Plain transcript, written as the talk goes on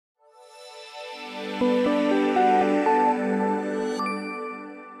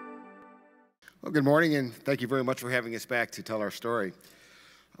Well, good morning, and thank you very much for having us back to tell our story.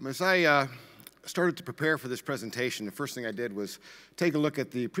 As I started to prepare for this presentation, the first thing I did was take a look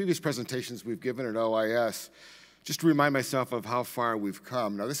at the previous presentations we've given at OIS, just to remind myself of how far we've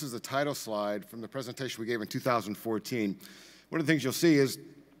come. Now, this is the title slide from the presentation we gave in 2014. One of the things you'll see is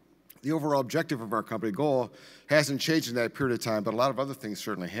the overall objective of our company goal hasn't changed in that period of time, but a lot of other things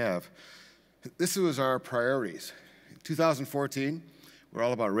certainly have. This was our priorities. In 2014, we're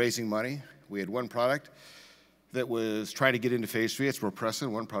all about raising money. We had one product that was trying to get into phase 3. It's Rhopressa,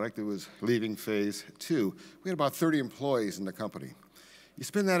 one product that was leaving phase 2. We had about 30 employees in the company. You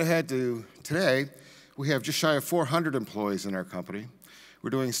spin that ahead to today, we have just shy of 400 employees in our company. We're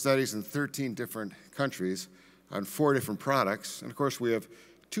doing studies in 13 different countries on 4 different products. And of course, we have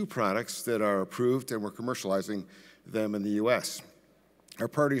 2 products that are approved, and we're commercializing them in the US. Our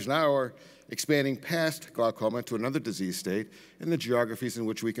priorities now are expanding past glaucoma to another disease state in the geographies in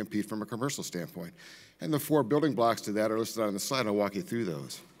which we compete from a commercial standpoint. And the 4 building blocks to that are listed on the slide. I'll walk you through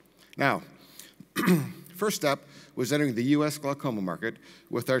those. Now, first step was entering the US glaucoma market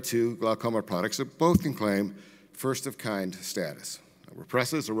with our 2 glaucoma products that both can claim first-of-kind status.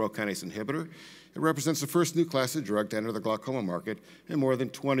 Rhopressa is a rho kinase inhibitor. It represents the first new class of drug to enter the glaucoma market in more than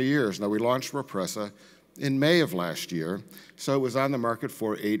 20 years. Now, we launched Rhopressa in May of last year, so it was on the market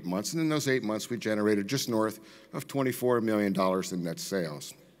for 8 months, and in those 8 months, we generated just north of $24 million in net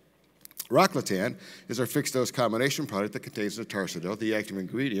sales. Rocklatan is our fixed-dose combination product that contains Notarsadil, the active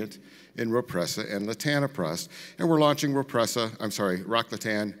ingredient in Rhopressa and latanoprost, and we're launching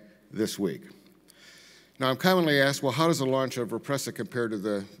Rocklatan this week. Now, I'm commonly asked, well, how does the launch of Rhopressa compare to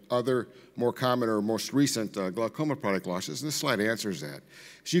the other more common or most recent glaucoma product launches? And this slide answers that.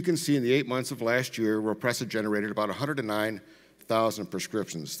 As you can see, in the 8 months of last year, Rhopressa generated about 109,000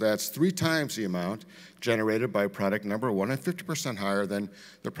 prescriptions. That's 3 times the amount generated by product number 1 and 50% higher than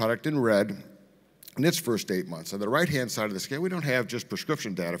the product in red in its first 8 months. On the right-hand side of the scale, we don't have just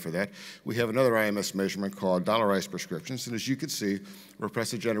prescription data for that. We have another IMS measurement called dollarized prescriptions, and as you can see,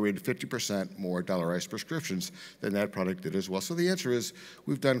 Rhopressa generated 50% more dollarized prescriptions than that product did as well. So the answer is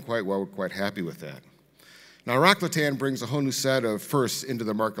we've done quite well. We're quite happy with that. Now, Rocklatan brings a whole new set of firsts into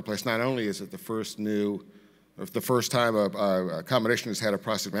the marketplace. Not only is it the first time a combination has had a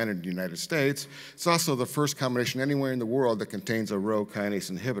prostaglandin in the United States, it's also the first combination anywhere in the world that contains a rho kinase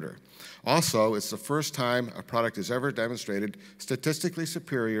inhibitor. Also, it's the first time a product has ever demonstrated statistically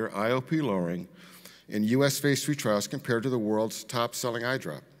superior IOP lowering in US phase 3 trials compared to the world's top-selling eye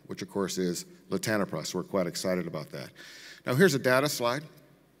drop, which of course is latanoprost. We're quite excited about that. Now, here's a data slide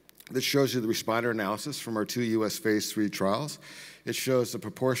that shows you the responder analysis from our 2 US phase 3 trials. It shows the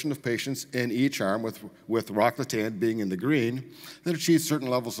proportion of patients in each arm, with Rocklatan being in the green, that achieved certain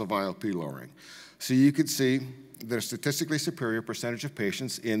levels of IOP lowering. So you can see that a statistically superior percentage of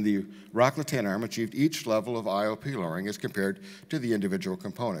patients in the Rocklatan arm achieved each level of IOP lowering as compared to the individual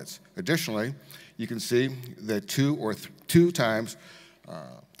components. Additionally, you can see that 2 times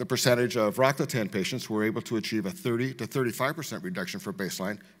the percentage of Rocklatan patients were able to achieve a 30 to 35% reduction from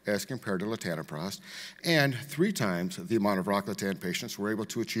baseline as compared to latanoprost, and 3 times the amount of Rocklatan patients were able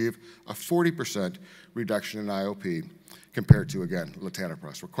to achieve a 40% reduction in IOP compared to, again,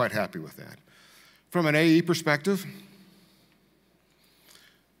 latanoprost. We're quite happy with that. From an AE perspective,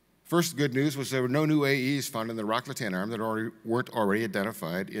 first good news was there were no new AEs found in the Rocklatan arm that weren't already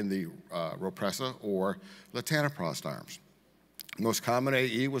identified in the Rhopressa or latanoprost arms. The most common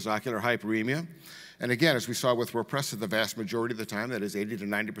AE was ocular hyperemia. And again, as we saw with Rhopressa, the vast majority of the time, that is 80 to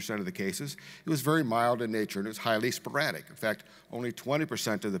 90% of the cases, it was very mild in nature and it was highly sporadic. In fact, only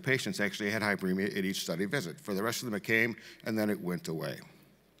 20% of the patients actually had hyperemia at each study visit. For the rest of them, it came and then it went away.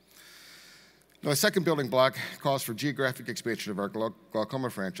 Now, the second building block calls for geographic expansion of our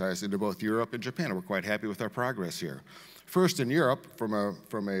glaucoma franchise into both Europe and Japan, and we're quite happy with our progress here. First, in Europe, from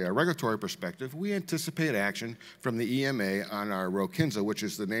a regulatory perspective, we anticipate action from the EMA on our Rhokinza, which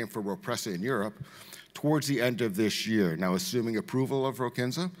is the name for Rhopressa in Europe, towards the end of this year. Now, assuming approval of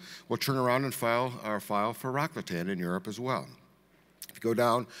Rhokinza, we'll turn around and file our file for Rocklatan in Europe as well. If you go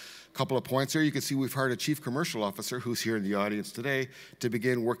down a couple of points here, you can see we've hired a chief commercial officer who's here in the audience today to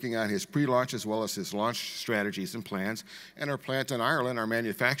begin working on his pre-launch as well as his launch strategies and plans. And our plant in Ireland, our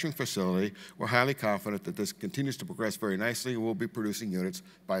manufacturing facility, we're highly confident that this continues to progress very nicely and we'll be producing units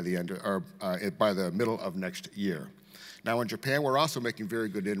by the by the middle of next year. Now, in Japan, we're also making very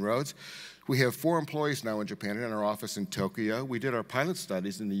good inroads. We have 4 employees now in Japan in our office in Tokyo. We did our pilot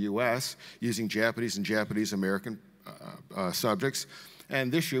studies in the US using Japanese and Japanese-American subjects. And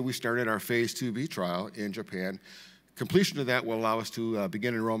this year, we started our phase 2B trial in Japan. Completion of that will allow us to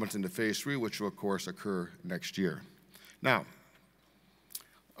begin enrollment into phase 3, which will, of course, occur next year. Now,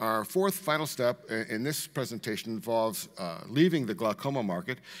 Our fourth final step in this presentation involves leaving the glaucoma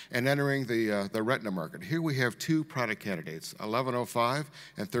market and entering the retina market. Here we have two product candidates, 1105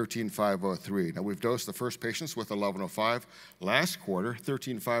 and 13503. Now, we've dosed the first patients with 1105 last quarter.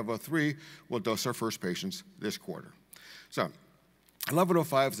 13503 will dose our first patients this quarter. So,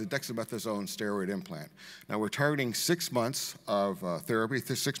 1105 is a dexamethasone steroid implant. Now, we're targeting 6 months of therapy,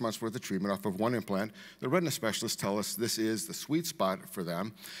 6 months worth of treatment off of one implant. The retina specialists tell us this is the sweet spot for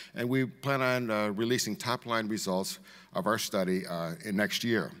them, and we plan on releasing top-line results of our study in next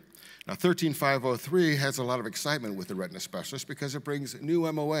year. Now, 13503 has a lot of excitement with the retina specialists because it brings new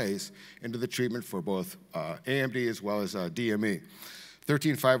MOAs into the treatment for both AMD as well as DME.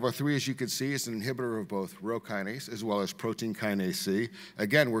 13503, as you can see, is an inhibitor of both Rho kinase as well as protein kinase C.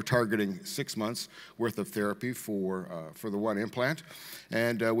 Again, we're targeting 6 months worth of therapy for the one implant,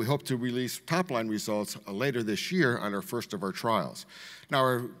 and we hope to release top-line results later this year on our first of our trials. Now,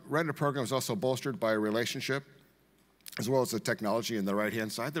 our retina program is also bolstered by a relationship as well as the technology on the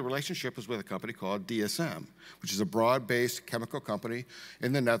right-hand side. The relationship is with a company called DSM, which is a broad-based chemical company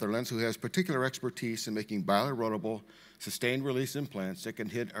in the Netherlands who has particular expertise in making bioerodible, sustained-release implants that can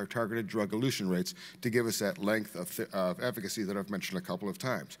hit our targeted drug elution rates to give us that length of efficacy that I've mentioned a couple of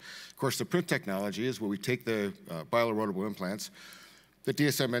times. Of course, the print technology is where we take the bioerodible implants, the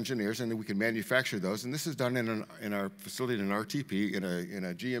DSM engineers, and then we can manufacture those. And this is done in our facility, in an RTP, in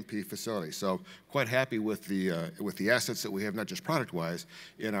a GMP facility. So quite happy with the assets that we have, not just product-wise,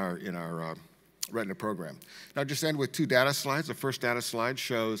 in our retina program. Now, just end with two data slides. The first data slide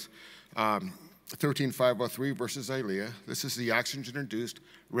shows 13503 versus Eylea. This is the oxygen-induced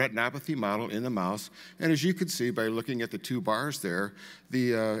retinopathy model in the mouse. And as you can see by looking at the two bars there,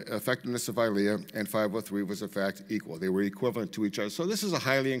 the effectiveness of Eylea and 503 was in fact equal. They were equivalent to each other. So this is a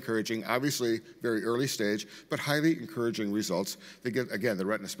highly encouraging, obviously very early stage, but highly encouraging results that get, again, the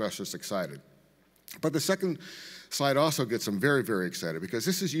retina specialists excited. But the second slide also gets them very, very excited because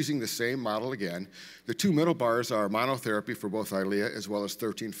this is using the same model again. The two middle bars are monotherapy for both Eylea as well as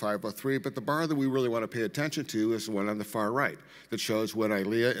 13503, but the bar that we really want to pay attention to is the one on the far right that shows when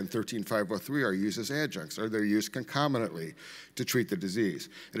Eylea and 13503 are used as adjuncts, or they're used concomitantly to treat the disease.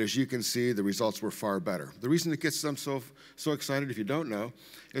 And as you can see, the results were far better. The reason it gets them so excited, if you don't know,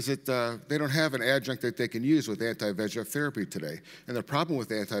 is that they don't have an adjunct that they can use with anti-VEGF therapy today. And the problem with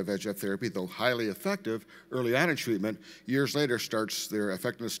anti-VEGF therapy, though highly effective early on in treatment, years later their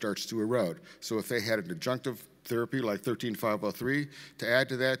effectiveness starts to erode. So if they had an adjunctive therapy like 13503 to add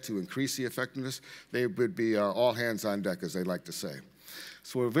to that to increase the effectiveness, they would be all hands on deck, as they like to say.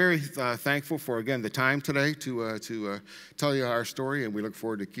 So we're very thankful for, again, the time today to tell you our story, and we look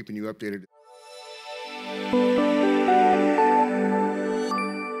forward to keeping you updated.